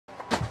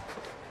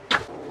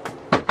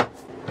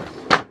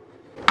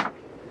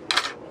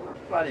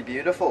Bloody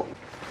beautiful.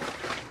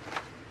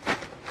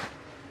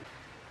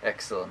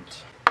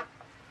 Excellent.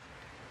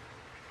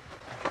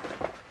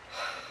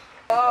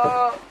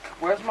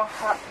 Where's my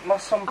hat, my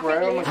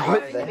sombrero, my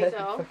Right there.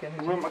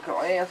 Where my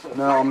glasses?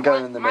 No, I'm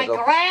going in the middle.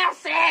 My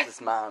glasses! This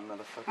man,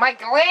 motherfucker. My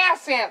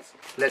glasses!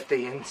 Let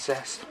the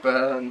incest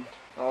burn.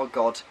 Oh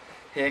God.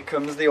 Here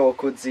comes the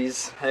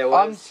awkwardsies. Hey,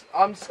 always.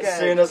 I'm scared. As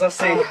soon as I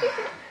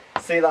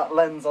see that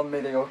lens on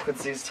me, the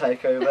awkwardsies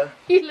take over.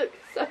 You look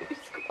so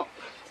squashed.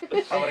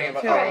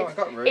 I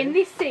got room. In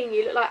this scene,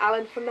 you look like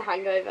Alan from The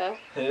Hangover.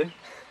 Who?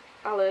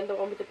 Alan, the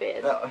one with the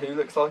beard. Who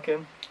looks like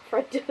him?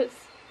 Fred does.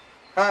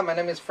 Hi, my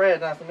name is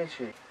Fred. Nice to meet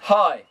you.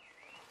 Hi,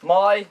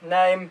 my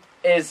name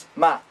is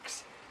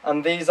Max,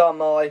 and these are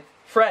my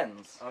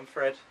friends. I'm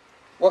Fred.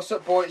 What's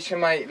up, boy? It's your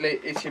mate.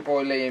 It's your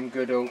boy Liam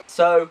Goodall.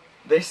 So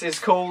this is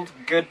called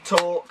Good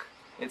Talk.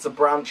 It's a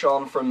branch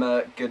on from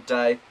Good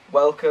Day.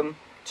 Welcome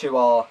to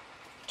our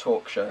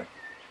talk show.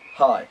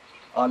 Hi,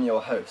 I'm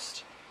your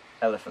host,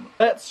 Elephant.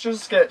 Let's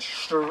just get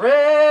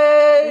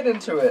straight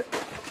into it.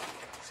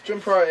 Let's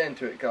jump right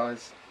into it,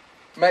 guys.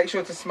 Make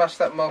sure to smash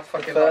that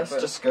motherfucking First like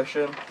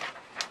discussion.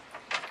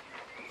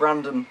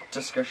 Random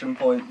discussion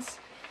points.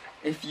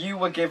 If you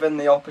were given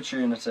the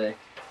opportunity,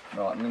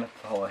 right, I'm going to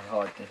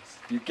hide this.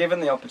 You're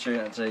given the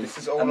opportunity. This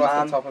is all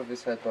off the top of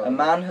his head, by the way. A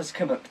man has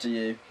come up to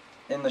you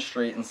in the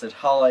street and said,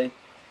 "Hi,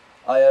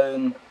 I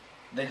own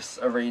this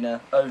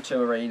arena, O2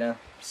 Arena,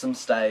 some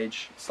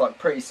stage. It's like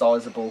pretty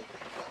sizable.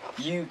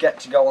 You get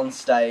to go on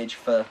stage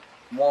for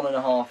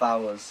 1.5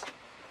 hours.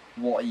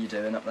 What are you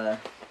doing up there?"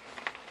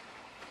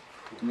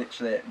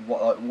 Literally,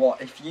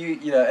 what if you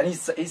know? And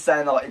he's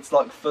saying like it's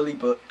like fully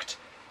booked,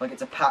 like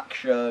it's a packed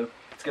show.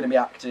 It's going to be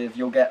active.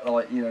 You'll get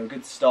like a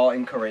good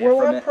starting career from it.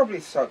 Well, I'd probably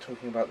start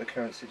talking about the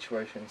current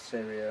situation in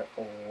Syria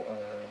or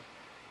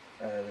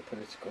the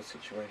political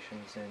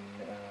situations in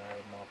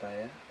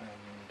Marbella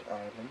and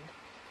Ireland.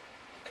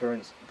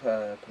 Current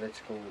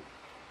political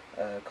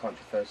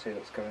controversy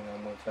that's going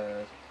on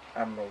with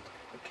Admiral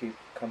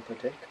Cumpler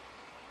Dick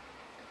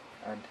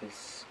and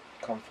his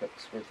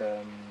conflicts with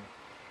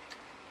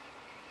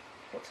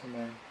what's her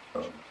name?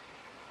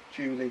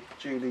 Julie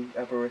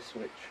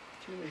Aberystwyth.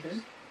 Julie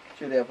who?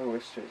 Julie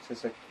Aberystwyth.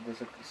 There's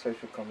a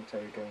social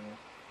commentary going on.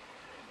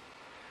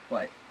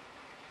 Wait.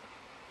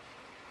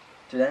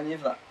 Did any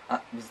of that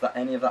was that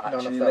any of that None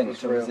actually of that linked,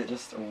 was or was real. it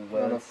just all words?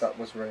 None of that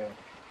was real.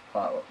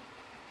 Like,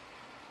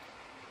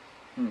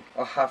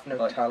 I have no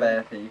like talent.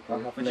 bare people. I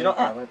have Would no you not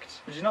talent.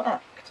 act? Would you not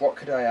act? What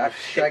could I act?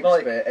 Like,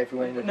 Shakespeare,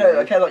 everyone would No, know.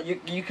 okay, like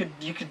you could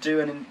do you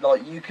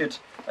could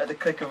at the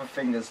click of a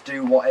fingers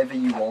do whatever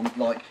you want.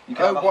 Like you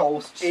could have a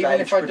whole stage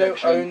even if I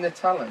production. don't own the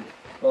talent.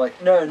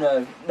 Like no,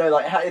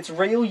 like it's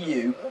real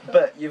you,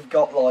 but you've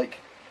got like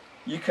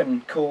you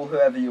can call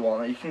whoever you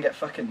want. You can get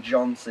fucking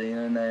John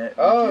Cena in there.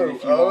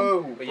 If you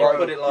want. But you Like,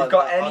 put it like you've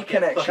got that, any I'd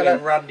get connection,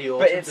 fucking Randy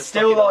Orton but it's to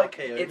still fucking like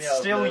RKO me it's out of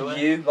still nowhere.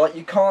 you. Like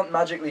you can't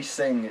magically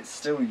sing. It's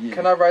still you.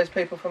 Can I raise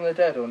people from the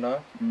dead or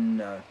no?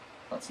 No,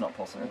 that's not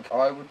possible.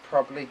 I would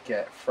probably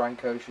get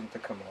Frank Ocean to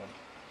come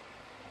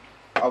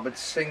on. I would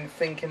sing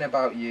Thinking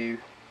About You,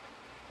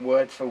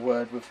 word for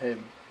word with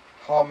him,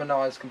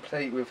 harmonise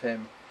complete with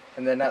him,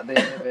 and then at the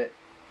end of it,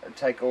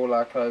 take all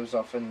our clothes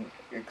off and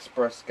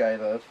express gay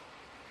love.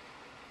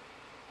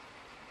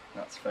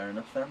 That's fair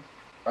enough then.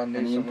 I knew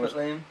Any someone input,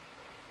 Liam?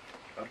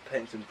 I'd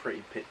paint some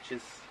pretty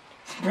pictures.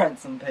 Print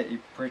some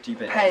pretty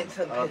bits. paint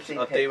and I'd pity do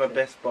my pictures.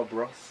 best Bob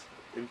Ross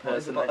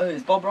impersonate.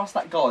 Is Bob Ross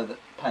that guy that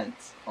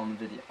paints on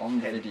the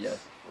video?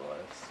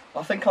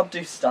 I think I'd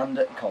do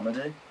stand-up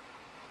comedy.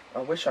 I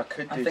wish I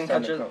could do I think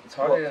stand-up comedy. It's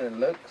harder than it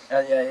looks.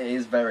 Yeah, it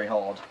is very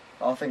hard.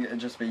 I think it'd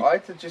just be. I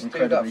had to just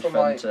do that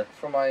incredibly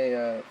for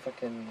my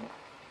fucking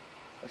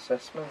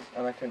assessment,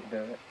 and I couldn't do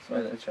it, so I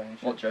had to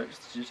change What it. jokes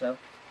did you tell?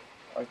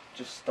 I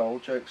just stole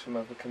jokes from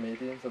other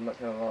comedians, I'm not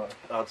gonna lie.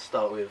 I'd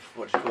start with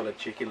what you call a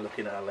chicken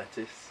looking at a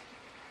lettuce.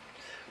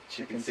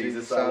 Chicken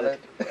Caesar salad.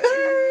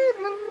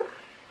 salad.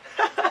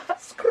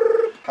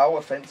 How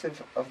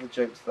offensive of the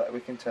jokes that we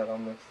can tell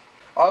on this.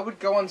 I would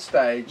go on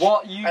stage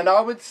and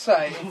I would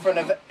say in front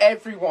of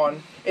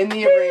everyone in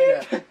the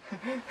arena,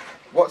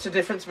 what's the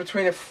difference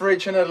between a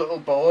fridge and a little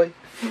boy?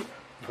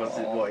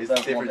 What is the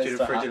difference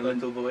between a fridge and a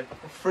little boy?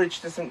 A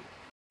fridge doesn't...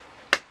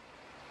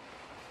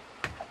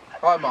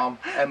 Hi Mom,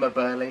 Emma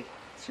Burley.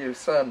 It's your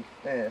son.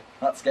 Yeah.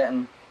 That's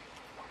getting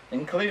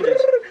included.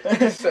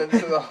 Sent to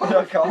the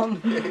I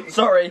can't.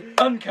 Sorry,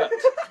 uncut.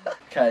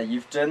 Okay,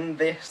 you've done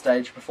this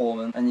stage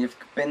performance and you've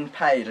been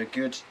paid a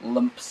good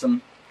lump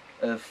sum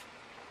of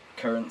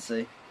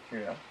currency.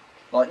 Yeah.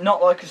 Like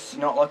not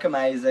like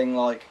amazing,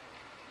 like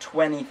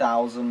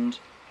 20,000.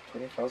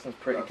 20,000 is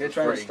pretty That's good pretty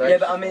for a good. stage. Yeah,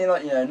 but I mean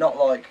like not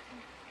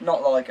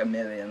like a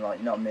million, like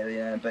you're not a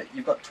millionaire, but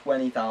you've got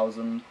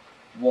 20,000.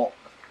 What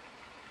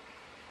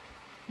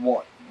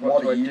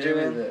What do are I you do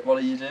doing? with it? What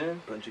are you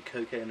doing? Bunch of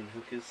cocaine and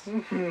hookers.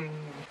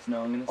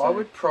 No, I'm gonna say I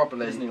would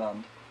probably...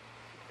 Disneyland.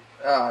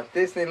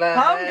 Disneyland.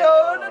 I'm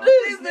going to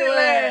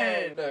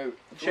Disneyland! No.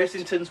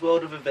 Chessington's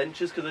World of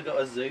Adventures because they've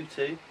got a zoo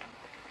too.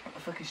 What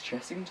the fuck is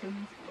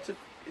Chessington?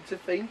 It's a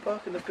theme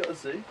park and they've got a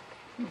zoo.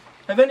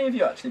 Have any of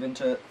you actually been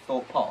to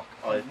Thorpe Park?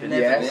 I've been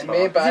Never Yes, been. me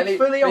and Is it Bailey,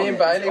 fully on me and it?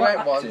 Bailey Is it went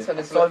active? once, and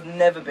his So I've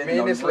never been. me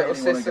and I his really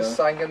little wanna sister go.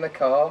 sang in the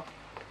car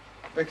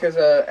because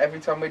every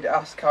time we'd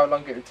ask how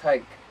long it would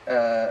take.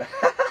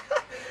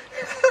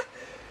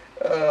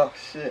 Oh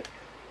shit!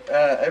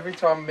 Every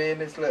time me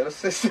and his little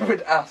sister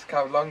would ask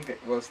how long it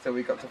was till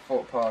we got to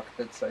Fort Park,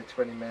 they'd say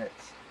 20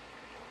 minutes,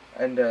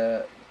 and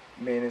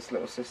me and his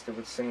little sister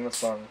would sing the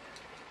song.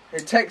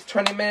 It takes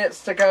 20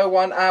 minutes to go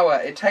 1 hour.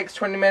 It takes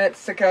 20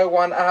 minutes to go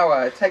 1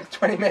 hour. It takes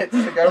 20 minutes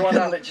to go I 1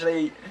 can hour.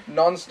 literally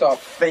Non-stop.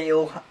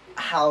 feel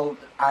how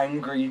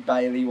angry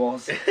Bailey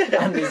was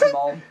and his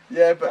mom.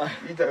 Yeah, but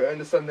you don't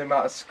understand the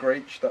amount of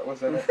screech that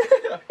was in it.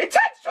 It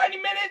takes 20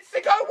 minutes to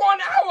go 1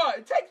 hour!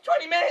 It takes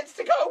 20 minutes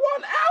to go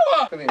 1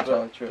 hour! Really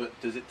enjoyed it.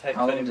 But does it take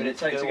How 20 long did it minutes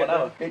take to to go get 1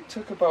 hour? It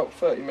took about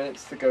 30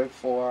 minutes to go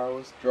 4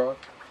 hours drive.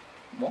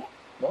 What?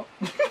 What?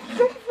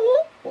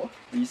 What?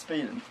 Were you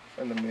speeding?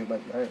 And then we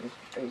went there. It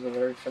was a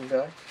very fun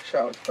day.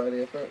 Shout out to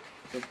Bailey Everett.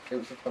 It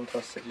was a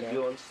fantastic Did you day.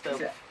 go on stealth?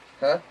 Is it-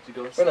 Huh? Did you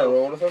go on Well, stealth? no,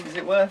 all of them. Is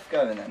it worth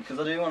going then? Because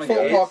I do want to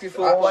Thorpe go. Park is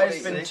Thorpe Park's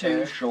actually been sick, too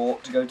yeah.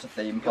 short to go to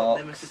theme You got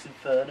parks. Nemesis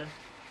Inferno?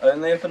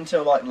 Only up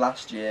until like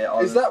last year. I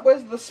Is was, that where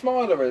the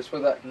Smiler is?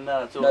 With that?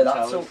 No, it's all No, the that's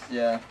towers. all.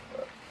 Yeah.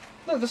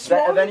 No, the Have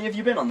Smiler. any of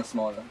you been on the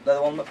Smiler? They're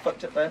the one that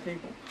fucked up their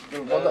people.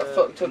 The one that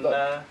fucked up that.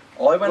 Nah.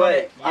 I went on Wait,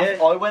 it. yeah,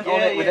 I went on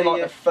yeah, it within yeah, like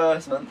yeah. the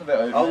first month of it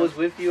opening. I was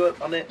with you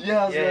on it.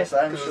 Yeah, I was gonna say,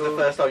 I'm Because it sure. was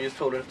the first time you was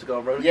tall enough to go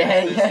on roller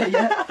Yeah, coasters.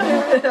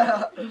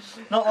 yeah.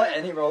 Not like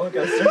any roller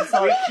coaster. It's We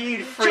like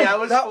queued 3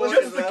 hours that for was it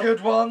just as the well.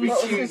 good one. We That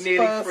was queued his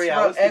nearly first 3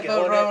 hours to get ever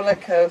on it. roller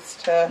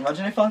coaster.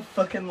 Imagine if I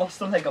fucking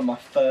lost a leg on my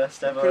first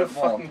Could ever have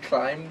one. fucking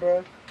climbed,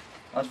 bro.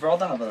 I'd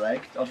rather have a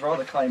leg. I'd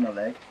rather claim a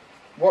leg.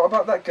 What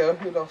about that girl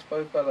who lost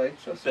both her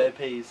legs? Bare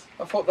peas.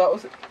 I thought that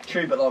was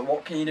True, but like,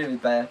 what can you do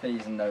with bare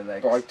peas and no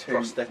legs? by two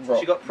Prosthetic.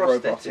 She got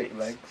robotic prosthetics.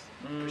 legs.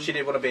 Mm. She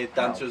didn't want to be a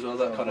dancer as well,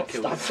 that Oh, kind of what's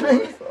killed that?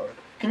 the story.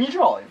 Can you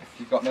drive if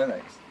you've got no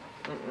legs?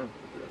 Mm-mm.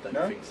 I don't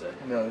No? think so.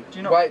 No. Do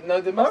you not- Wait,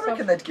 no, they I must reckon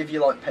have... they'd give you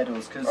like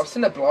pedals I've because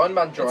seen a blind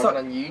man driving like-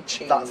 on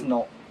YouTube. that's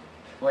not.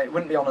 Wait, it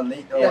wouldn't be on a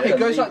legal. Yeah, he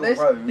goes like legal this.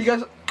 road. He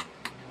goes...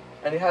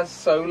 And he has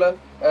solar,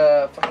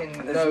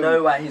 fucking... There's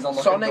no way he's on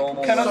like Sonic- a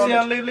normal. Can I Sonic- see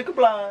I'm legally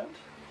blind?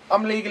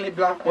 I'm legally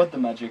black. What the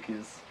magic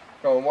is?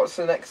 Go on, what's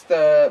the next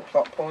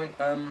plot point?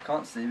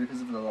 Can't see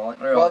because of the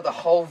light. Well, the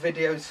whole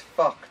video's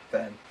fucked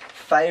then.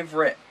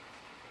 Favourite,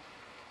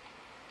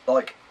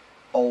 like,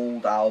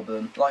 old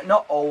album. Like,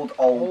 not old,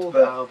 Old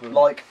but album.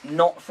 like,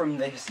 not from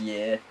this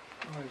year.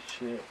 Oh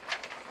shit.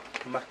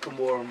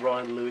 Macklemore and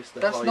Ryan Lewis,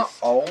 the That's heist. not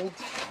old.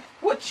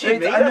 What do you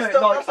Dude, mean? I know, That's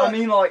not- like, that's I like-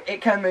 mean, like,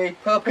 it can be.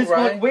 Purple Because,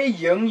 Rain. like, we're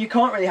young, you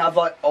can't really have,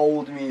 like,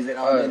 old music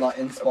that would be, like,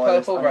 inspired.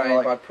 Purple and, Rain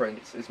like, by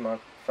Prince is my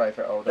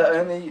favourite old the album.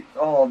 only.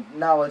 Oh,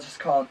 now I just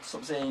can't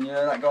stop seeing, you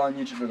know, that guy on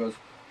YouTube who goes,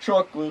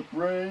 Chocolate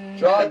rain.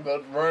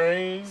 Chocolate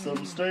rain.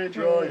 Some stay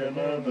dry and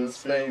others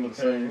feel the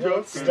pain.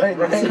 Chocolate Stay the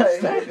rain. same.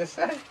 Stay the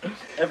same.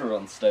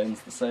 Everyone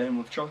stones the same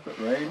with chocolate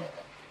rain.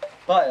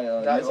 Buy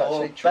a That is little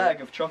actually true. bag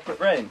of chocolate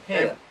rain.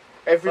 Here.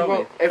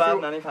 Everyone,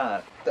 everyone,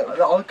 £5.95.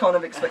 that- I kind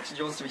of expected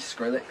yours to be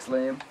Skrillex,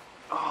 Liam.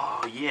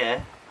 Oh,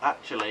 yeah,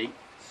 actually.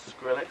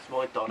 Skrillex,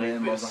 my Donny, Liam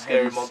with was a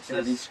Scary heavy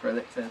Monsters.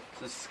 Skrillex head.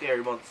 Some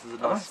Scary Monsters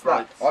and Oh, nice that's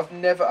that. sprites. I've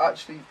never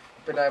actually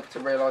been able to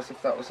realise if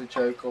that was a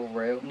joke or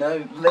real. No,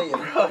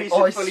 Liam. Bro, he's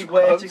I a fully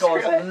swear to pumped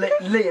God, Skrillex.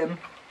 Liam,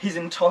 his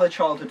entire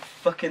childhood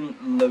fucking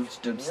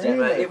loved dubstep.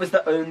 Really? It was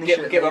the only Give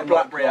shit him a Liam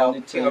Blackberry out.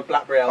 wanted to. Give him a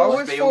Blackberry out. I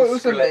always Be thought all it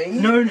was a Skrillex.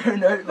 meme.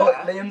 No, like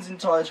Nah. Liam's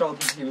entire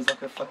childhood, he was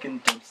like a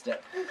fucking dubstep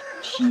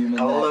human.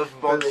 I there. love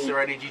Fully- Monster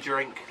Energy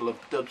drink. Love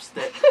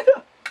dubstep.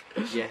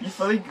 Yes. You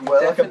fully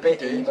wear like a bit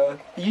Definitely emo.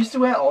 He used to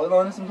wear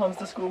eyeliner sometimes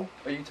to school.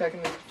 Are you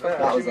taking this?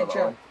 That was a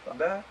lie.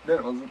 Nah. No,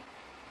 it wasn't.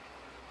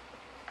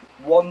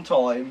 One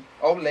time.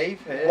 I'll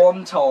leave here.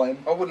 One time.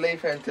 I would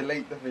leave here and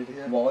delete the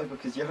video. Why?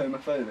 Because you're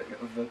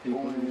homophobic of the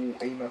people who... Ooh,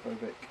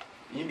 emophobic.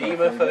 You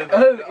Emophobic. emophobic.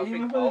 Oh, I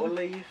think emophobic. I'll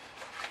leave.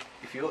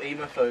 If you're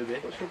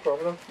emophobic, What's your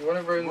problem? You want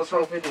to ruin What's this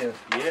whole wrong? video?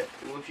 yeah.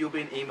 Well, if you're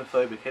being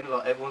emophobic, and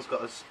like everyone's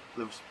got a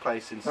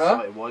place in Huh?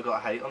 society, why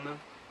got to hate on them?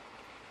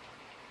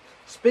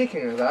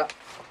 Speaking of that,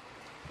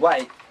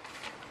 Wait,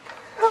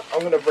 I'm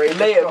going to read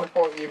Liam. the plot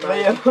point you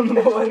made. Liam, I'm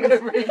going to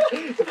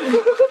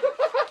read.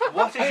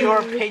 What is your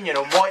opinion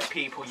on white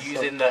people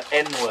using the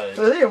N-word?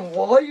 Liam,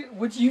 why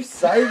would you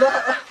say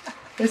that?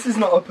 This is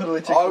not a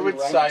politically I would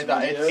ranked say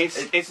that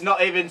video. It's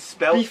not even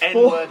spelled Before-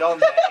 N-word on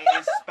there. It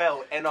is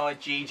spelled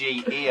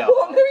N-I-G-G-E-R.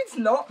 What? No, it's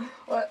not.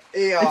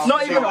 It's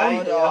not even on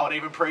I there. can't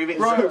even prove it.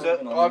 Bro.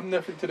 Sucker. I've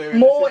nothing to do with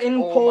More this. It's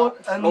all important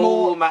Max. and All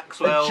more...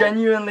 Maxwell. A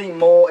genuinely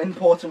more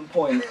important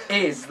point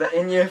is that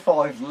in year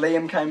 5,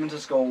 Liam came into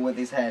school with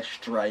his hair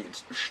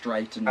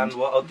straightened. And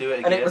what? I'll do it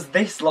again. And it was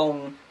this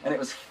long, and it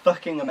was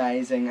fucking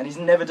amazing, and he's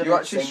never done You it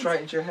actually since.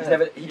 straightened your He's hair.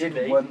 never, he did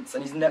Me? once,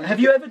 and he's never... Have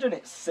you ever done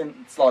it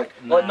since, like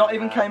Nah, not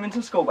even nah. came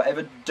into school, but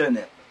ever done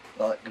it?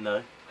 Like,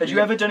 No. had you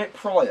ever done it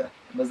prior?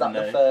 Was that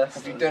the No. first?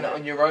 Have you done it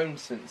on your own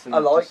since? And I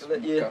like just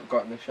that you-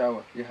 got in the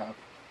shower. You have.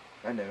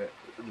 I knew it.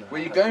 No, Were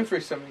you I going haven't.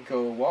 through something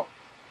or what?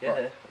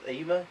 Yeah,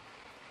 emo.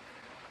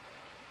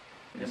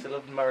 Yes, I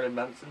love Marilyn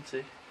Manson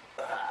too.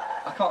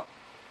 I can't...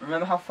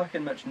 remember how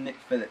fucking much Nick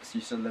Phillips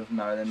used to love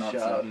Marilyn Manson?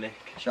 Shut up, Nick.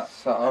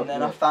 And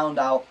then I found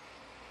out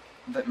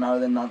that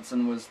Marilyn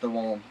Manson was the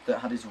one that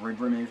had his rib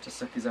removed to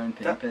suck his own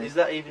pee-pee. Is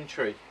that even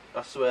true?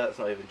 I swear that's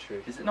not even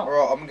true. Is it not?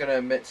 Alright, I'm going to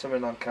admit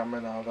something on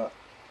camera now that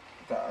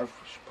I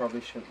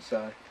probably shouldn't say.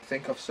 I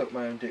think I've sucked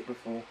my own dick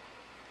before.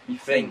 You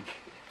think?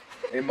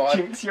 It might.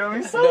 Jinx, you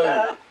always say No,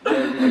 that.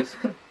 no, because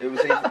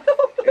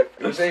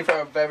it was either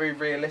a very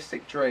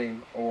realistic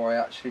dream or I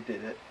actually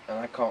did it, and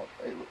I can't.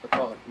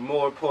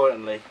 More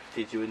importantly,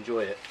 did you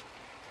enjoy it?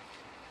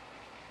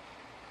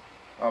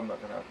 I'm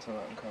not going to answer that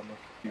on camera.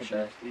 You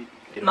should.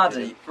 You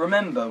Maddie,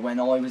 remember when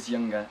I was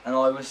younger and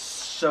I was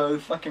so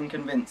fucking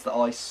convinced that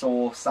I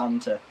saw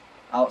Santa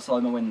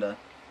outside my window?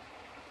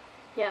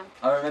 Yeah.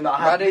 I remember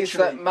I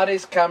had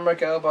Maddie's camera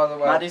girl, by the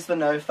way. Maddie's the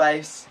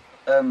no-face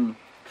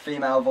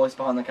female voice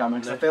behind the camera,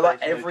 because I feel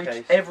like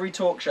every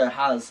talk show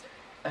has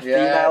a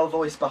female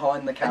voice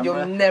behind the camera. And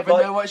you'll never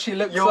know what she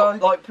looks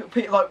like.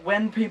 Like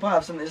when people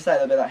have something to say,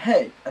 they'll be like,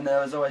 "Hey," and there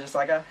was always just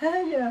like a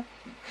 "Hey, yeah."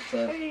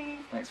 So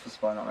thanks for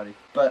spying out, Maddie.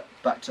 But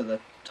back to the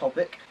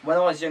topic. When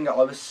I was younger,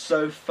 I was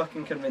so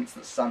fucking convinced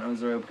that Santa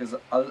was real because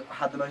I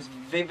had the most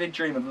vivid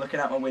dream of looking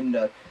out my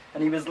window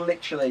and he was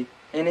literally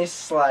in his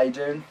sleigh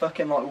doing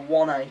fucking like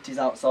 180s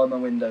outside my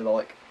window,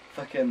 like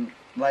fucking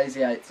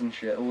lazy eights and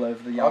shit all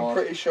over the yard. I'm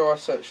pretty sure I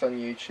searched on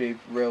YouTube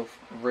real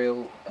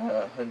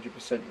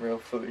 100% real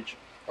footage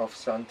of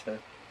Santa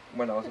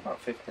when I was about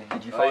 15.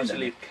 Did you I find used to it?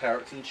 leave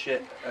carrots and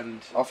shit,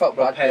 and I felt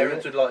my bad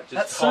parents doing would like just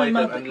That's so hide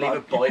mad them that, and leave a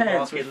like, your bite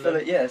parents mark would in fill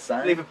them. it, yeah,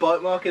 same. Leave a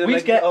bite mark in them. We'd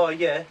and get- oh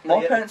yeah.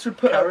 My yeah. parents would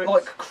put Carrots.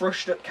 like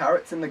crushed up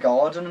carrots in the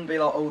garden and be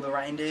like, "Oh, the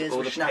reindeers all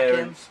were the snacking."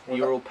 parents.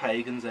 You're all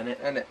pagans, innit?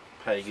 And it.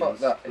 Pagans. Fuck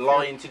that. If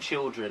Lying to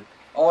children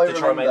I to try and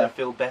make them remember.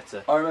 feel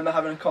better. I remember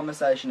having a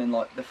conversation in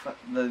like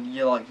the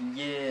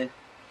year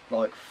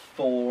like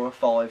 4 or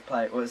 5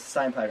 play. Well, it's the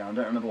same playground. I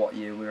don't remember what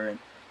year we were in,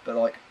 but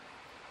like,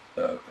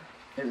 I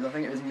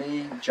think it was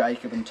me,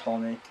 Jacob, and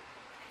Tommy.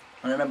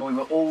 And I remember we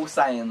were all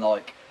saying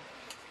like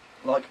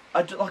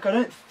I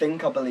don't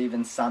think I believe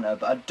in Santa,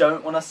 but I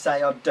don't want to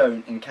say I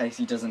don't in case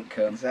he doesn't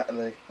come.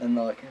 Exactly. And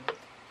like,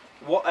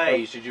 What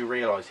age did you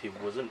realise he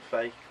wasn't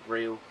fake,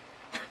 real?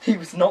 he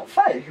was not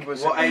fake. He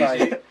wasn't What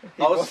age? fake.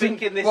 I was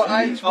thinking this. What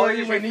age I were was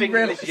you when you thinking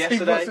realised this he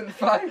yesterday. wasn't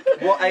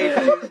fake? What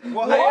age?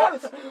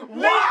 What?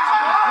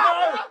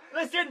 No!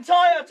 This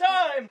entire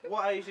time!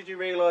 What age did you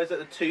realise that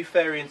the Tooth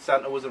Fairy and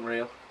Santa wasn't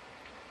real?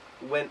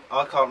 When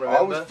I can't remember.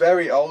 I was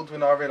very old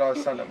when I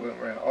realised Santa wasn't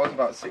real. I was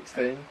about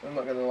 16, I'm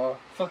not going to lie.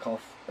 Fuck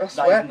off. I That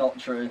swear. is not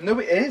true. No,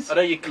 it is. I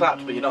know you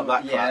clapped, but you're not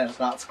that Yeah, clapped.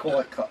 that's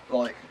quite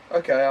like.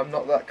 Okay, I'm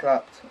not that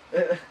clapped.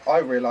 I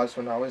realised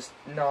when I was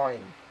 9.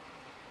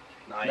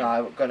 Nine. No,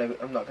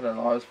 I'm not gonna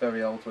lie. I was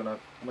very old when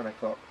I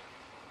clocked.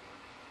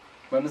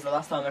 When was the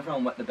last time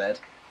everyone wet the bed?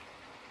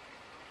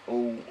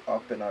 Oh,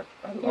 I've been a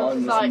Mine lot.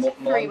 was like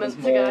mine 3 was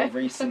months more ago.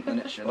 recent than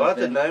it should Well, I have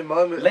don't been. know.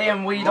 Mine was.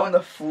 Liam weed on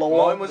the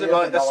floor. Mine wasn't the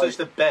like other that's night. just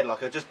the bed.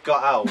 Like I just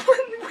got out Weed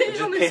and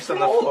just on his pissed on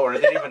the floor, and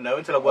I didn't even know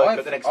until I woke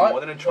up the next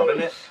morning and trod on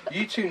it.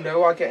 You two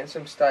know I get in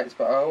some states,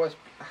 but I always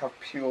have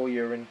pure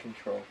urine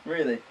control.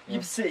 Really? Yeah.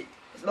 You see,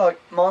 like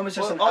mine was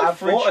just Well, an I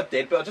average. thought I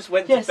did, but I just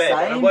went Yeah, to bed and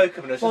I same. woke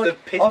up and it was just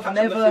a piss patch on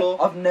the floor.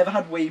 I've never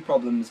had wee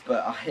problems,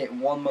 but I hit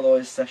one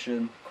Malloy's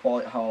session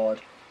quite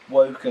hard.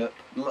 Woke up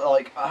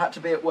like I had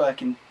to be at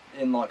work in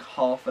like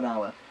half an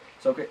hour.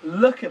 So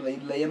luckily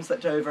Liam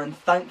slept over, and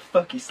thank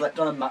fuck he slept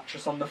on a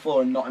mattress on the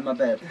floor and not in my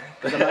bed.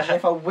 Because imagine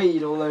if I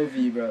weed all over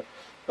you, bro.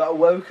 But I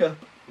woke up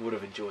Would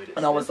have enjoyed it.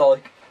 and I was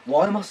like,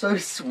 why am I so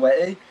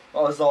sweaty?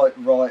 I was like,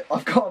 right,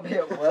 I've got to be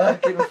at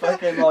work in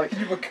fucking like.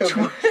 You were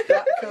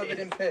covered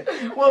in piss.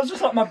 Well, it's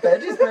just like my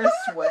bed is very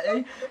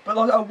sweaty. But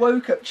like I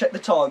woke up, checked the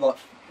time, like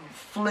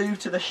flew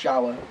to the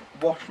shower,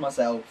 washed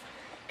myself,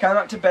 came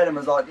back to bed and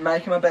was like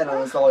making my bed, and I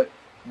was like,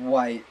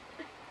 wait,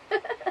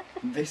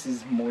 this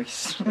is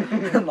moist.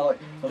 And like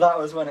that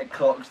was when it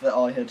clocked that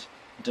I had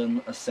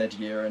done a said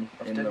urine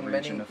I've in the done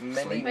region of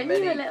sleep. When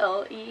you were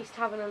little, you used to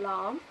have an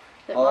alarm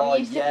that Oh Mum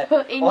used yeah, to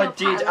put in I your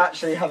did pants.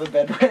 actually have a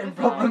bedwetting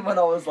problem when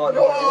I was like.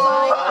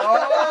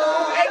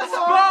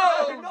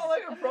 Explode! Not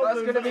like a That's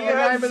problem. gonna be You the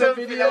had name of the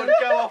something video. that would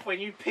go off when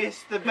you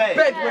pissed the bed.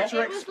 Bed Yeah, which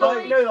are it was explode.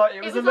 like- No, like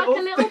It was like a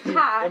little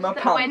pad in my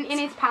that pants. went in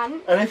his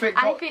pants, And if it and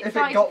got, if it if it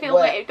started got to feel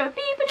wet, wet, it'd go beep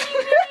beep beep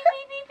beep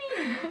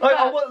beep beep. like,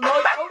 I was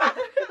like,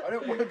 I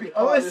don't want to be I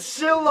part of was this.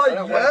 still like, I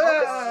don't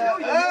yeah,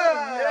 want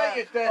yeah,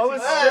 you dirty I was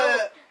man.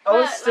 still, I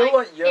was But, still like,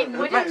 like, it yeah.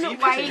 wouldn't Max, you wait.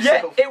 pissed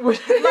Yeah, it would.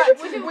 It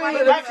wouldn't wait.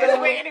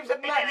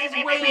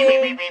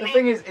 The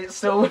thing is, it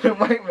still wouldn't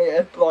wake me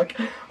up. Like,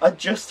 I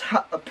just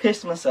had to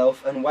piss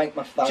myself and wake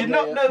my family Do you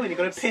not up. know when you're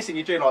going to piss in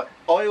your dream? Like,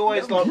 I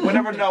always, like,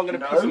 whenever I know I'm going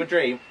to piss in my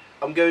dream,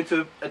 I'm going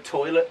to a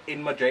toilet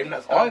in my dream.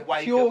 That's I I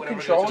wake pure up whenever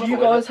control I go Do to you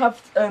the toilet. guys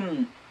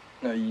have,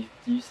 no,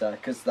 you say,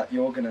 because that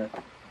you're going to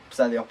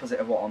say the opposite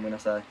of what I'm going to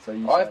say. So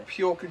you I say. have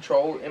pure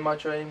control in my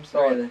dreams.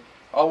 Like, Really?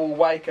 I will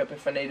wake up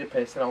if I need a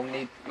piss, and I'll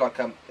need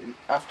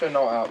after a night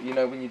out. You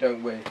know when you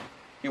don't wee,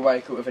 you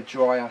wake up with a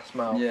dry ass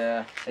mouth,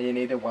 Yeah. and you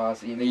need a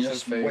waz, you You need some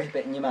just food. whip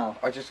it in your mouth.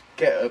 I just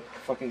get up,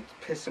 fucking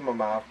piss in my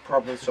mouth,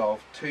 problem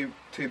solved. Two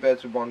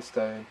birds with one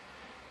stone.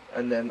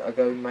 and then I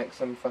go make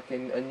some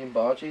fucking onion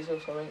barges or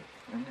something.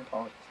 Onion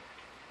pies.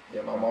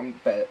 Yeah, my mum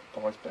buys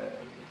better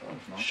onion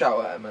barges. Nice. Shout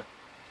out Emma.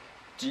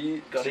 Do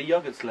you... Got any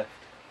yogurts left?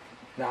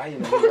 Nah, you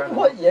know.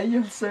 What? Yeah,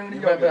 you had so many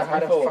Remember I yogurts had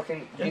before. a fucking...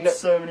 You You had know,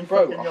 so many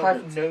bro, fucking I yogurts.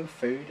 have no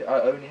food.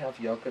 I only have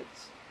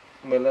yogurts.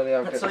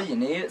 Millennial That's all you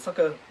need. It's like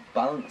a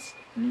balanced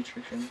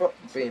nutrition. Fuck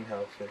being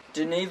healthy.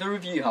 Do neither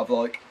of you have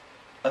like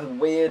a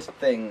weird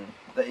thing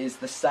that is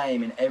the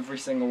same in every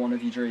single one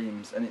of your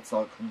dreams, and it's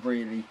like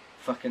really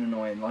fucking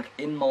annoying? Like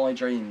in my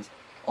dreams,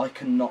 I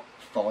cannot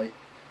fight.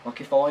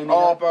 Like if I'm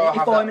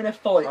in in a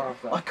fight,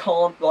 I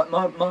can't. Like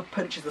my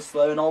punches are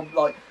slow, and I'll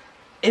like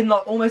in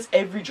like almost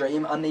every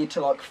dream I need to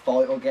like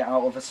fight or get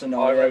out of a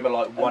scenario. I remember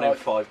like one in like,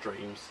 5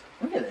 dreams.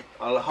 Really?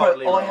 I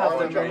hardly But I remember have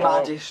the dreams.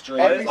 maddest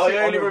dreams. I only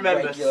on a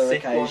remember regular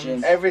sick occasion.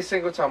 ones. Every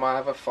single time I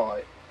have a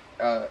fight,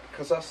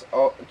 because that's...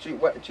 do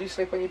you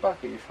sleep on your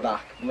back or your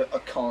front? Back. I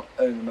can't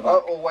own the I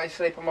back. always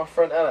sleep on my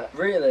front, innit?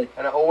 Really?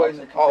 And I always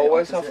I'm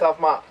the have to have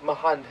my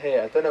hand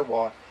here. I don't know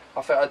why.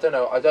 I don't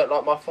know. I don't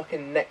like my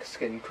fucking neck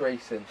skin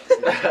creasing.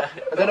 I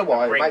don't know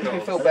why. It makes me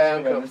feel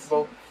very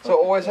uncomfortable. So I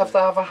always have to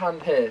have a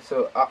hand here.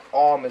 So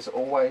arm is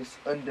always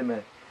under me.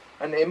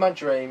 And in my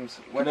dreams,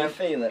 Can you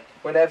feel it?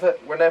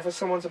 whenever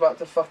someone's about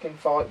to fucking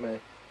fight me,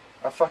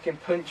 I fucking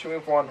punch him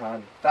with one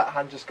hand. That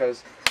hand just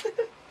goes.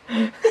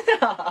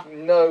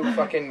 No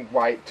fucking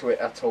weight to it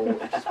at all.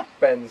 It just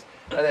bends.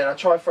 And then I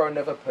try for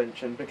another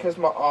punch, and because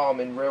my arm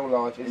in real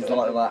life is It's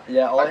like that.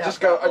 Yeah, I just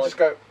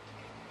go,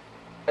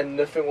 and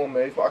nothing will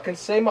move. But I can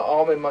see my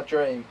arm in my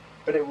dream,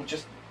 but it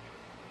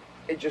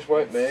just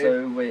won't move.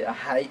 So weird. I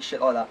hate shit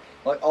like that.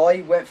 Like I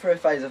went through a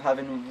phase of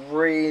having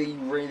really,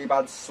 really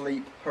bad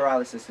sleep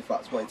paralysis, if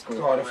that's what it's called.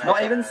 God, I've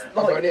not even I've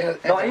only ever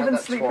not had even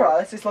that sleep twice.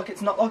 paralysis. Like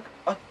it's not like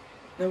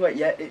no wait,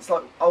 yeah, it's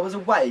like I was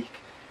awake,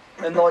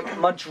 and like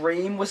my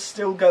dream was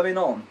still going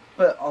on,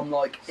 but I'm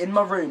like in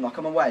my room, like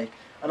I'm awake,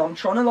 and I'm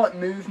trying to like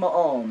move my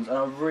arms, and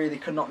I really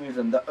could not move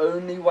them. The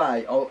only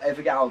way I'll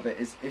ever get out of it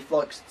is if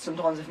like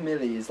sometimes if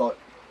Millie is like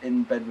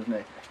in bed with me,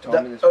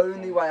 the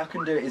only way I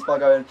can do it is by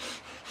going.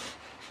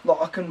 Like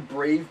I can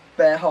breathe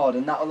bare hard,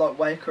 and that'll like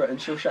wake her up,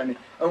 and she'll show me.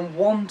 And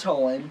one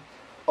time,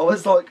 I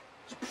was like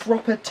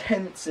proper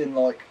tensing,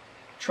 like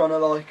trying to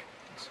like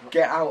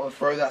get out of.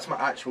 Bro, that's my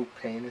actual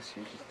penis.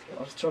 You just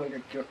I was trying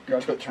to you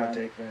grab touch my hand.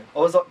 dick, man. I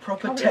was like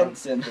proper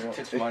tensing.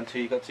 Touch mine too,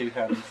 you got 2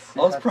 hands. I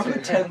was proper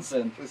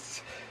tensing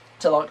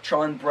to like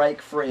try and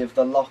break free of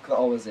the lock that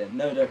I was in.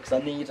 No, because I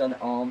need an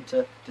arm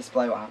to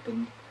display what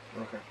happened.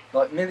 Okay.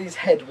 Like Millie's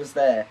head was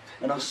there,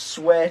 and I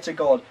swear to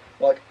God,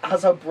 like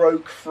as I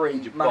broke free,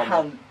 you my bomb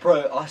hand,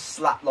 bro, I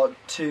slapped like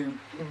 2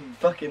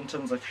 fucking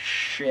tons of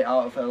shit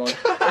out of her. Like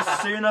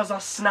as soon as I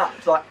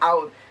snapped, like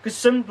out,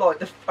 because I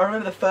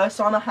remember the first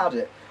time I had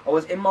it, I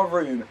was in my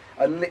room,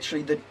 and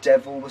literally the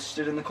devil was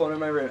stood in the corner of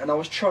my room, and I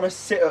was trying to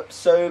sit up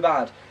so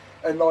bad,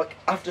 and like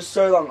after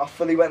so long, I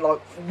fully went like,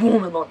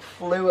 whoom, and like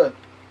flew up.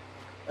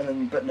 And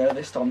then, but no,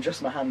 this time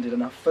just my hand did,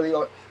 and I fully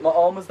like my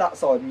arm was that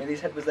side,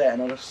 Millie's head was there,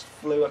 and I just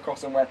flew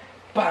across and went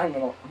bang,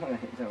 and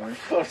don't worry.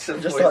 Just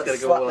like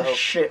slapped the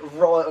shit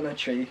right on her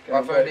cheek.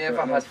 I've only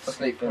ever had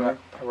sleep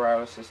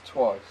paralysis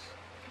twice,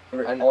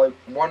 and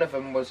one of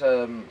them was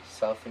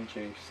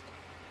self-induced.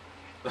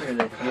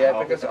 Really?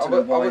 Yeah, because I don't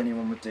know why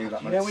anyone would do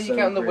that. You know when you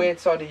get on the weird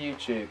side of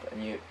YouTube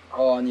and you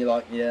and you're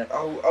like, yeah,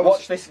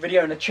 watch this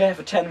video in a chair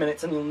for 10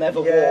 minutes and you'll never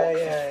walk.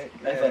 Yeah.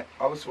 Ever.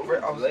 I was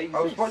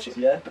watching.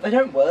 Yeah, but they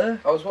don't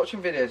work. I was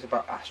watching videos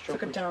about astral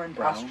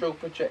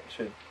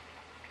projection.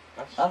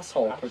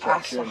 Asshole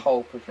projection,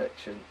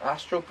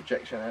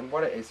 and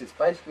what it is, it's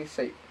basically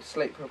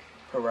sleep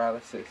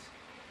paralysis,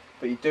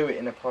 but you do it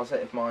in a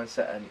positive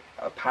mindset, and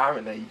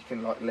apparently you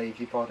can like leave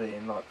your body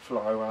and like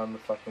fly around the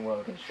fucking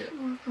world and shit.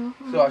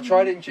 So I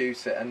tried to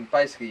induce it, and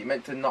basically you're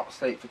meant to not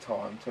sleep for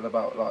time till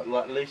about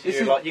like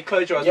lucid, like you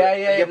close your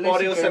eyes, your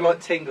body also like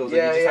tingles,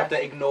 and you just have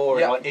to ignore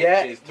it like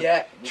itches.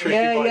 That's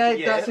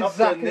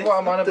exactly what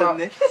I'm on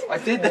about. I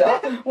did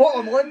that.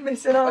 What am I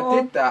missing out on?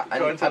 I did that,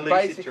 and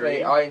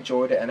basically I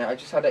enjoyed it, and I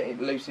just had a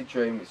lucid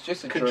dream. It's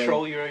just a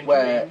Control dream your own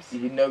where dreams.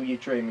 you know your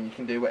dream and you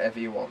can do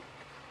whatever you want.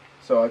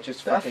 So I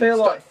just I fucking feel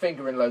started like-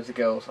 fingering loads of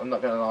girls. I'm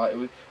not gonna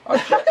lie.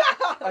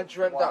 I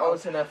dreamt that I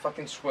was in a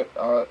fucking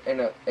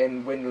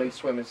in Winley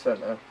Swimming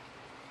Centre.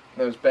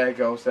 There was bare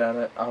girls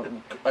there.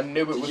 And I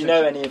knew it was. Did you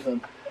know any of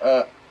them?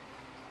 No,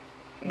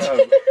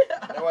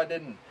 I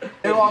didn't.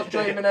 I was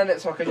dreaming in it,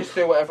 so I could just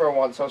do whatever I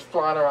want. So I was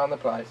flying around the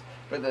place.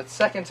 But the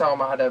second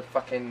time I had a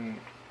fucking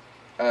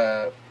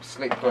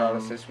sleep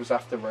paralysis was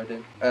after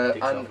Reading,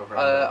 and I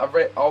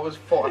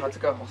thought I had to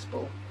go to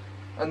hospital.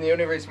 And the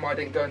only reason why I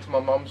didn't go into my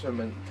mum's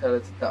room and tell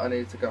her that I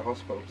needed to go to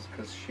hospital was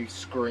because she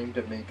screamed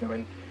at me,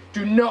 going,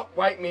 "Do not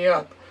wake me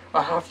up!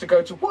 I have to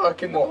go to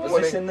work in the morning."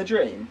 Was this in the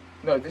dream?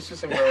 No, this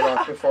was in real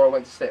life before I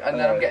went to sleep. And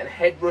then I'm getting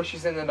head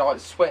rushes in the night,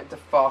 sweating to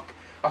fuck.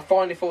 I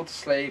finally fall to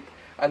sleep,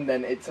 and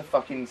then it's a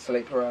fucking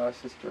sleep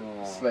paralysis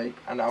sleep.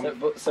 And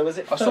So was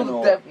it I saw fun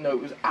or... no,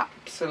 it was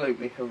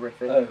absolutely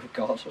horrific. Oh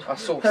God! I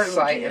saw Oh,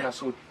 Satan, dear. I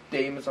saw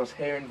demons, I was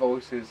hearing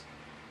voices,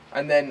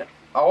 and then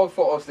I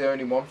thought I was the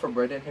only one from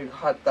Reading who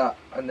had that,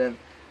 and then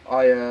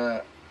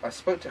I I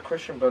spoke to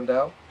Christian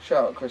Blundell.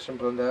 Shout out Christian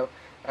Blundell,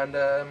 and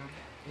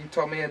he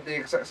told me the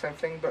exact same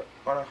thing, but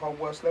on a whole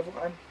worse level,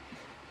 and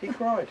he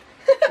cried.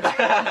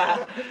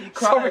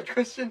 Sorry,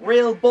 Christian.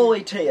 Real boy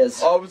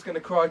tears. I was going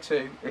to cry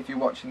too if you're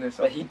watching this.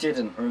 But he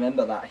didn't.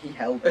 Remember that. He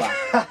held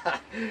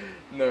back.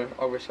 No,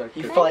 I wish I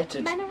He could.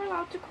 fighted. Men are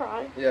allowed to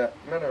cry. Yeah,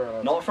 men are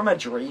allowed. Not from a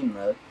dream,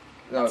 though.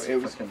 No, That's it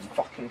was fucking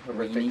fucking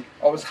horrific. reamy.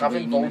 I was That's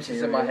having reamy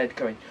voices in my material. head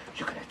going,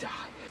 "You're gonna die,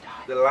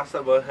 The last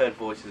time I heard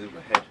voices in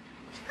my head,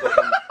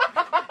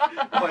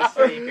 my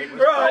sleeping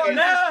was Right fucking,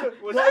 now,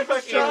 was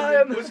next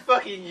time.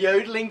 fucking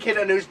yodeling kid,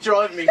 and it was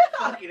driving me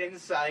fucking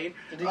insane.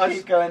 Did he I keep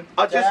just- going?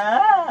 I just-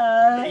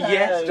 Dad.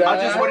 Yes, I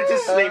just wanted to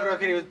sleep,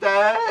 and he was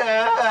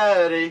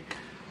daddy.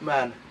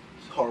 Man,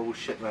 it's horrible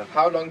shit, man.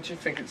 How long do you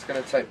think it's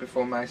going to take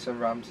before Mason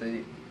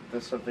Ramsey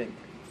does something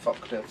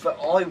fucked up? But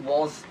I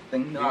was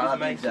thinking Who was that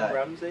Mason day.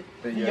 Ramsey?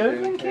 The yodeling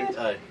yodeling kid?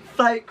 Oh,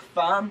 Fake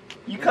fan.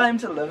 You claim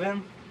to live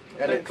him.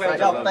 And Don't it's claim fake,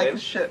 to Yeah, love fake him.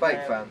 as shit,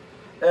 fake man.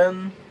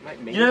 fan.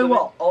 make me You know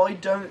love what? I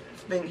don't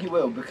think he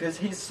will because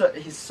he's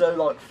so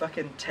like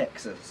fucking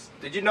Texas.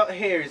 it. Did you not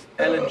hear his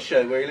Ellen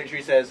show where he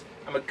literally says,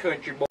 "I'm a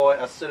country boy.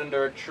 I sit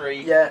under a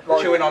tree, Yeah,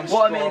 like chewing on what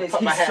straw, I mean is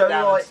put my he's head so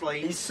down like and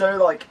sleep." he's so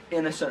like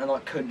innocent and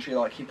like country.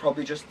 Like he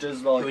probably just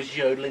does like He was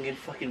yodeling in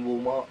fucking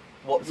Walmart.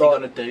 What's like,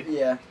 he gonna do?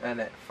 Yeah,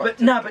 And it but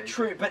fucked no, up, but dude.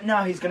 true. But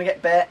now he's gonna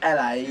get bare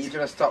LA. He's going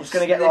to stop He's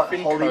gonna get like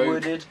sniffing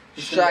Hollywooded. coke,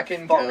 He's gonna get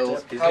shagging fucked girls.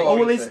 up. He's How like- old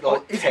All is his he?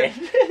 like he's 10.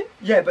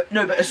 Yeah, but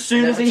no, but as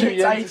soon as he Never too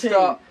hits young to 18,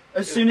 start.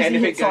 as soon as he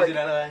Anything hits goes like, in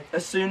LA.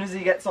 as soon as he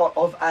gets like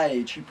of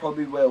age, he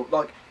probably will.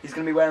 Like he's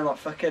gonna be wearing like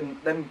fucking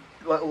them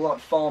little like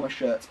farmer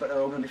shirts, but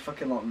they're all gonna be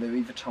fucking like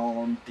Louis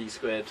Vuitton. D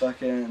squared.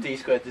 Fucking D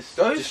squared.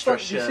 Those Distress fuck,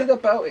 do you see shirt. the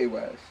belt he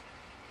wears?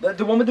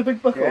 the one with the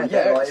big buckle. Yeah,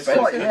 they're like, it's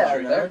expensive. like yeah,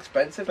 I know. They're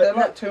expensive. But They're no-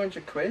 like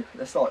 200 quid.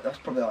 That's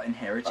probably like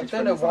inherited. I don't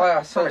from know his, why like,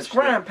 I from his searched it.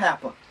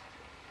 grandpapa.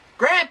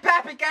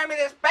 Grandpappy gave me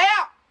this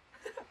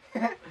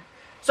belt.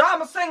 So I'm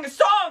gonna sing a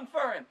song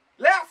for him.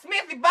 Little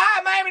Smithy boy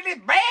made me this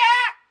belt.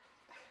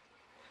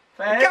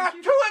 It Thank cost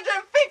you,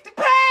 250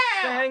 pounds.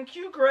 thank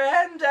you,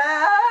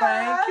 granddad.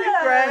 Thank you,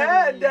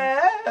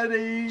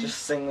 granddaddy.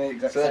 Just sing the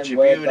exact Such a same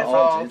word that I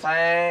beautiful did.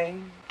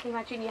 thing.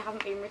 Imagine you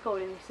haven't been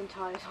recording this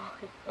entire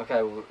time.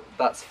 Okay, well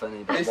that's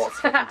funny, but This- what's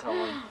fucking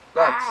time?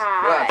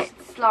 Lads,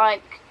 It's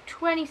like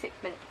 26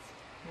 minutes.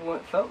 Well,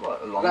 it felt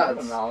like longer Lads.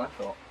 than that. I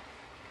thought.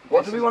 What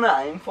This do we is- want to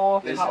aim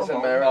for? this How is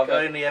long? America. I've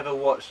only ever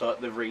watched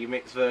like the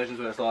remix versions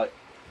where it's like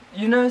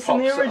You know it's in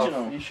the Pops it off.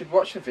 original. You should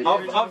watch the video.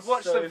 I've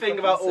watched so something fucking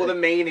about all the sick.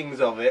 meanings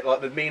of it,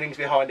 like the meanings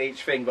behind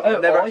each thing, but Oh,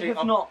 I've never I actually. have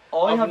I've- not. I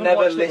I've haven't never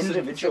watched the listened- It's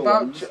individual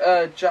about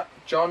ones.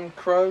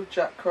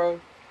 Jack Crow.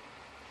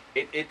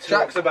 It Jack-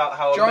 talks about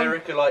how John-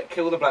 America like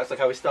kill the blacks, like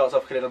how he starts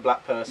off killing a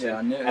black person, Yeah,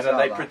 I knew it and was then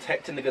they about that.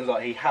 protecting the guns.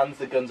 Like he hands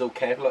the guns all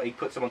careful, like he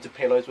puts them onto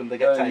pillows when they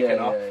get Oh, taken yeah,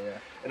 off, yeah, yeah.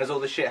 and there's all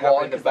this shit Why?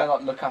 happening in the Because they back.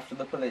 like look after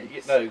the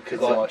police. No, because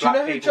It's like like- Do you know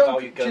black who people John?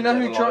 value Do guns you know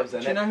who over John? lives, Do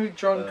you innit? know who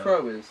John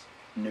Crow is?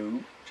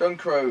 No. John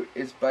Crow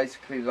is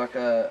basically like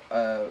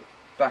a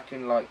back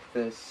in like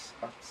this,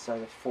 I'd say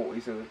the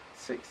 40s or the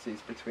 60s,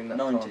 between that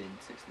time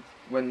 1960s.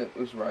 when it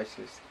was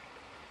racist.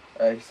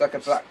 He's like a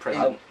black.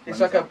 President.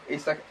 He's like a.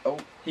 He's like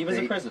He was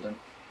He- a president.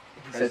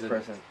 He said President.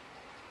 president.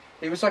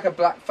 He was like a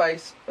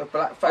blackface. A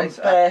blackface.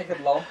 Unfair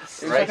loss.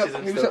 He was like a- Racism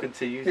he was still a-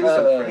 continues. He was,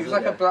 Uh, he was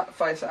like yeah. a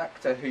blackface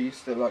actor who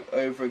used to like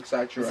over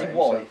exaggerate. Is he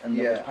white and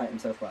yeah. paint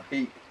himself black?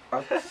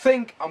 I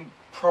think I'm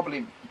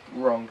probably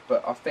wrong,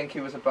 but I think he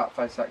was a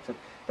blackface actor.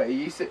 But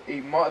he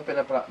might have been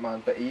a black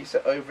man, but he used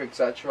to over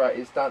exaggerate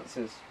his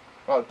dances,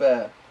 like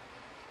Bear.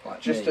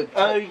 Like Just me. to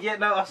Oh yeah,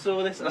 no, I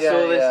saw this. I Yeah,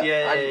 saw this.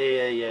 yeah.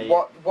 Yeah.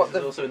 What This the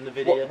is also in the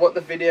video. what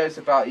the video's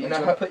about? You You know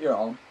know how, put your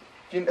arm.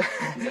 do you know,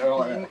 Is it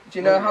alright there? do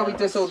you know how he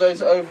does all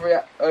those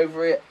over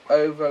like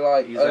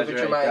over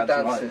dramatic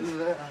dances.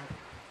 dances?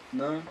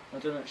 No, I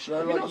don't know. Should I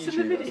Have you like not seen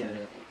the YouTube?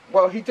 video?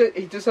 Well, he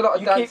does a lot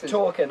of You dances. keep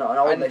talking and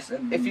I'll and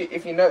listen.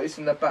 if you notice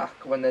in the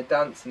back when they're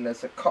dancing,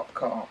 there's a cop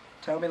car.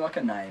 Tell me like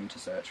a name to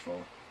search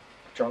for.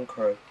 John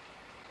Crow.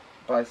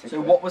 Basically.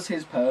 So what was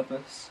his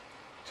purpose?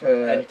 to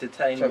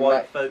Entertain to white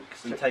make-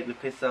 folks and to- take the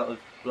piss out of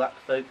black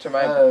folks. to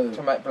make Oh.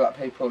 to make black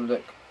people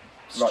look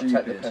like take the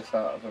Stupid. piss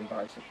out of them,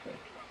 basically.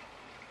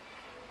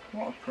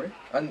 What a prick.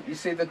 And you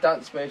see the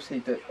dance moves he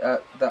did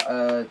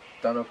that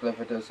Donald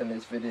Glover does in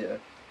his video.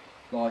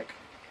 Like,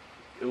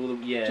 All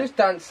the, yeah. Just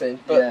dancing,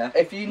 but Yeah,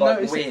 if you like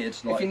notice, weird.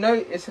 if Like, you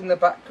notice in the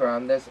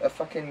background, there's a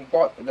fucking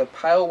the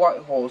pale white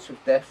horse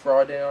with Death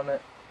riding on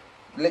it.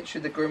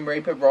 Literally, the Grim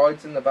Reaper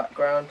rides in the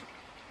background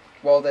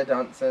while they're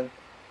dancing,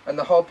 and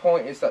the whole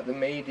point is that the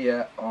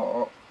media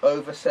are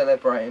over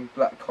celebrating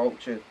black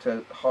culture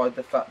to hide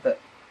the fact that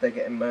they're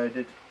getting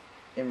murdered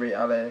in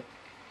reality.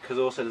 Because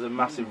also there's a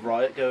massive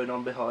riot going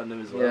on behind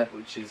them as well, Yeah.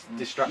 which is You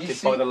distracted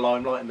see- by the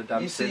limelight and the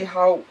dancing. You see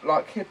how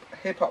like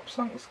hip hop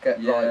songs get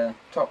Yeah.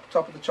 like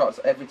top of the charts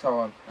every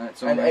time. and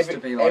it's and almost every- to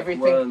be like,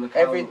 everything- whoa, look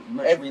every- how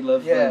much ev- we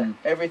love Yeah, them.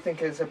 everything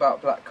is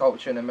about black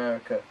culture in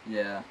America,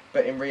 Yeah.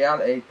 but in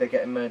reality they're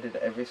getting murdered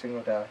every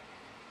single day.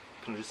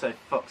 Can I just say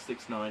fuck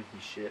 6ix9ine, you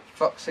shit.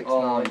 Fuck 6ix9ine.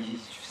 Oh, You you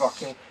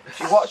fucking. If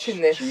you're watching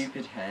this,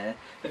 Stupid hair.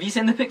 Have you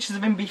seen the pictures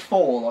of him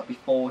before? Like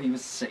before he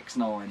was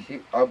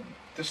 6'9"?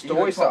 the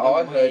stories looks that like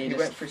I the heard, he weirdest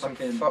went through some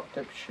fucking- fucked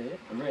up shit.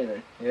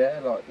 Really?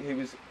 Yeah, like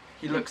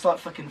He looks like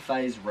fucking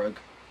FaZe Rug.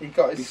 he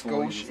got his Before he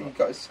school was he like-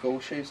 got his school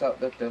shoes out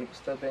the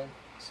dumpster bin.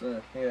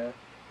 So Yeah,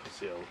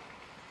 Pussy hole.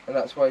 and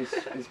that's why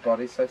his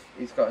body's so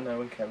he's got an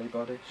Owen Kelly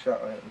body. Shout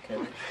out Owen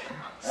Kelly.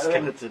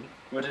 Skeleton.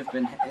 would have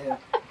been yeah.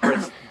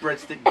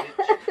 Breadstick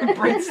bitch.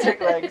 breadstick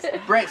legs.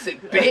 Brexit,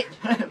 bitch.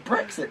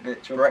 Brexit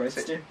bitch or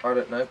Brexit. breadstick. I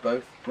don't know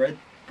both. Bread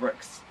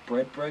breaks.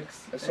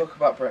 Let's talk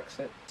about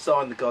Brexit.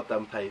 Sign the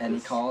goddamn papers. Any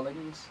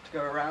Carlings to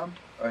go around?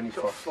 Only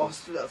Got Foster.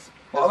 Foster, that's...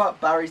 What about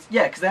Barry's?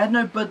 Yeah, because they had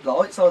no Bud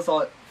Light, so I was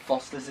like,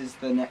 Foster's is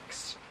the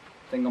next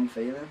thing I'm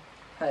feeling.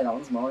 Hey, that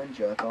one's mine,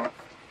 jerk off.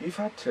 You've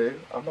had two.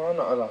 Am I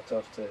not allowed to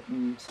have two?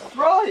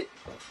 Right!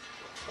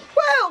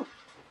 Well!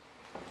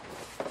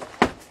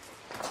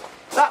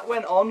 That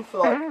went on for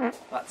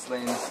like... That's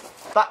Lean's.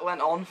 That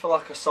went on for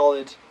like a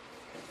solid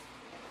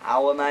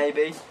hour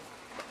maybe.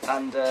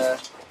 And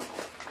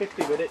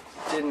 50 minutes.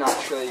 didn't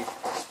actually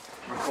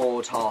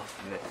record half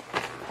of it.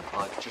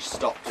 Like, just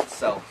stopped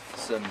itself for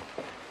some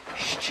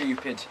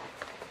stupid,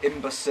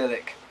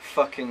 imbecilic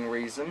fucking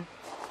reason.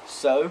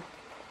 So,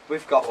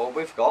 we've got what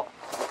we've got,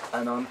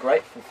 and I'm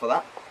grateful for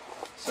that.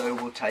 So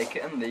we'll take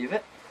it and leave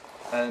it.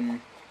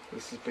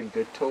 This has been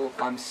good talk.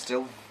 I'm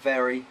still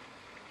very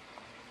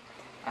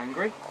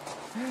angry,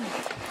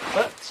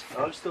 but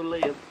I'm still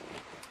Liam.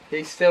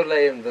 He's still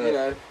laying the. you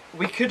know,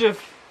 we could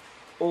have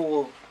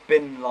all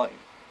been like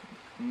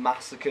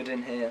massacred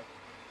in here,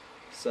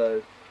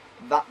 so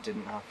that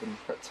didn't happen.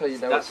 That's how you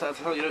know. That's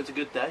how you know it's a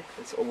good day.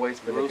 It's always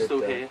been We're a all good still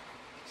day. here.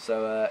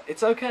 So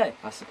it's okay,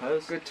 I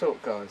suppose. Good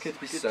talk, guys. Could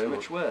be Good so talk.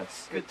 much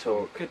worse. Good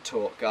talk. Good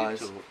talk, guys.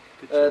 Good talk.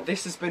 Good talk.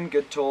 This has been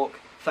Good Talk.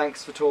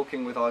 Thanks for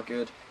talking with our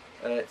good.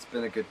 It's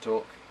been a good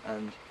talk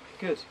and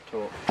good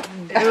talk.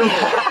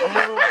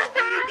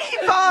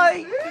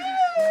 Bye.